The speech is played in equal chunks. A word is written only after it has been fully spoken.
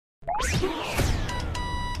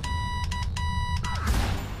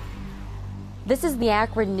This is the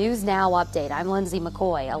Akron News Now update. I'm Lindsay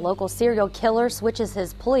McCoy. A local serial killer switches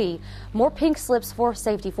his plea. More pink slips for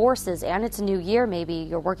safety forces, and it's a new year. Maybe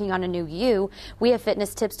you're working on a new you. We have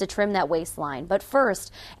fitness tips to trim that waistline. But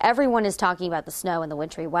first, everyone is talking about the snow and the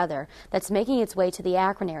wintry weather that's making its way to the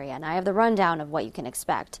Akron area, and I have the rundown of what you can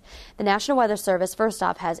expect. The National Weather Service, first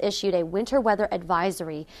off, has issued a winter weather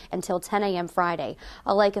advisory until 10 a.m. Friday.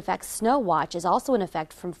 A lake effect snow watch is also in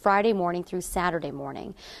effect from Friday morning through Saturday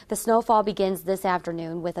morning. The snowfall begins this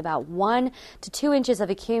afternoon with about 1 to 2 inches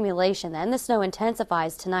of accumulation. Then the snow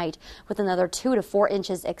intensifies tonight with another 2 to 4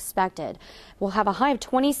 inches expected. We'll have a high of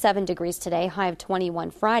 27 degrees today, high of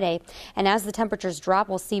 21 Friday, and as the temperatures drop,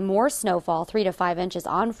 we'll see more snowfall, 3 to 5 inches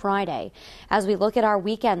on Friday. As we look at our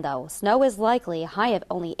weekend, though, snow is likely, a high of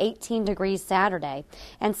only 18 degrees Saturday,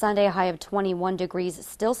 and Sunday a high of 21 degrees.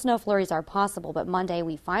 Still snow flurries are possible, but Monday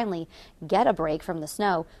we finally get a break from the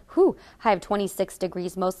snow. High of 26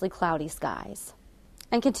 degrees, mostly cloudy skies.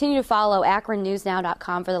 And continue to follow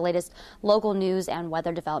AkronNewsNow.com for the latest local news and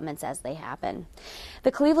weather developments as they happen.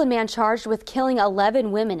 The Cleveland man charged with killing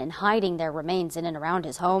 11 women and hiding their remains in and around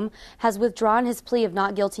his home has withdrawn his plea of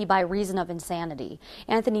not guilty by reason of insanity.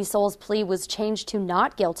 Anthony Soul's plea was changed to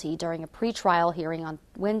not guilty during a pretrial hearing on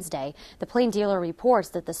Wednesday. The Plain Dealer reports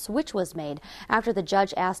that the switch was made after the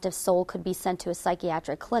judge asked if Soul could be sent to a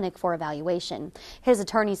psychiatric clinic for evaluation. His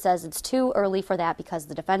attorney says it's too early for that because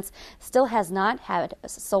the defense still has not had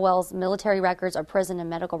Sowell's military records or prison and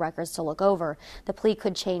medical records to look over. The plea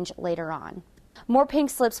could change later on. More pink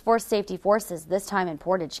slips for safety forces, this time in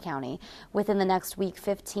Portage County. Within the next week,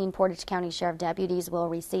 15 Portage County Sheriff deputies will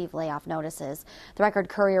receive layoff notices. The Record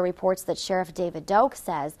Courier reports that Sheriff David Doak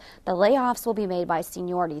says the layoffs will be made by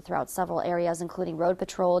seniority throughout several areas, including road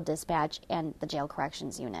patrol, dispatch, and the jail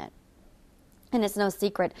corrections unit. And it's no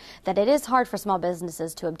secret that it is hard for small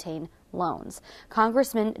businesses to obtain loans.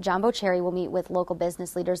 Congressman John Bocherry will meet with local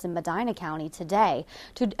business leaders in Medina County today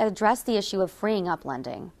to address the issue of freeing up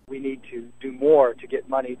lending. We need to do more to get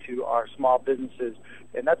money to our small businesses,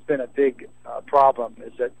 and that's been a big problem,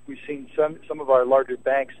 is that we've seen some of our larger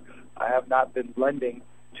banks have not been lending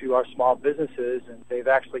to our small businesses, and they've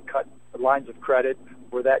actually cut the lines of credit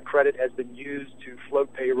where that credit has been used to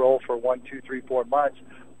float payroll for 1, 2, 3, 4 months.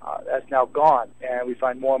 That's now gone, and we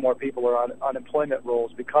find more and more people are on unemployment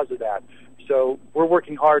rolls because of that. So we're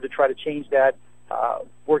working hard to try to change that,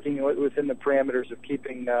 working within the parameters of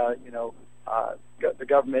keeping the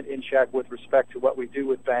government in check with respect to what we do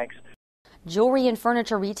with banks. Jewelry and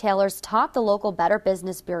furniture retailers topped the local Better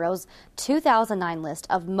Business Bureau's 2009 list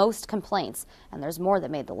of most complaints, and there's more that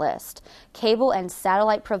made the list. Cable and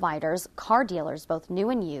satellite providers, car dealers, both new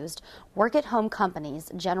and used, work-at-home companies,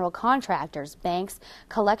 general contractors, banks,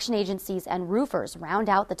 collection agencies, and roofers round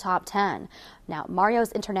out the top 10. Now,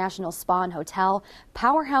 Mario's International Spa and Hotel,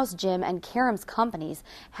 Powerhouse Gym, and Karam's Companies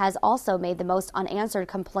has also made the most unanswered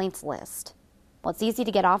complaints list. Well, it's easy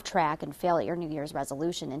to get off track and fail at your New Year's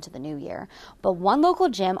resolution into the new year. But one local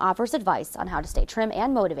gym offers advice on how to stay trim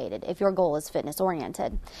and motivated if your goal is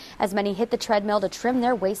fitness-oriented. As many hit the treadmill to trim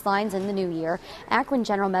their waistlines in the new year, Akron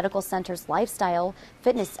General Medical Center's Lifestyle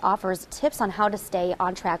Fitness offers tips on how to stay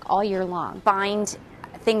on track all year long. Find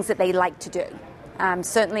things that they like to do.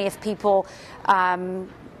 Certainly if people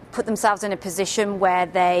put themselves in a position where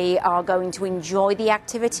they are going to enjoy the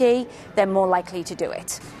activity, they're more likely to do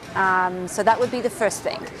it. So that would be the first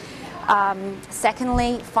thing.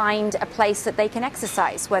 Secondly, find a place that they can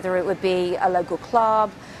exercise, whether it would be a local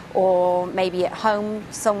club or maybe at home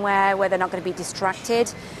somewhere where they're not going to be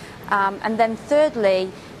distracted. And then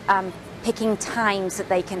thirdly, picking times that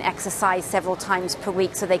they can exercise several times per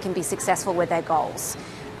week so they can be successful with their goals.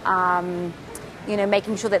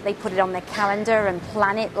 Making sure that they put it on their calendar and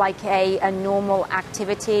plan it like a normal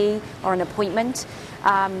activity or an appointment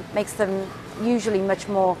makes them usually much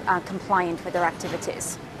more compliant with their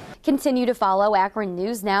activities. Continue to follow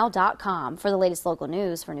AkronNewsNow.com for the latest local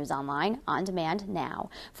news for News Online, on demand now.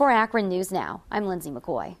 For Akron News Now, I'm Lindsay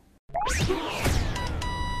McCoy.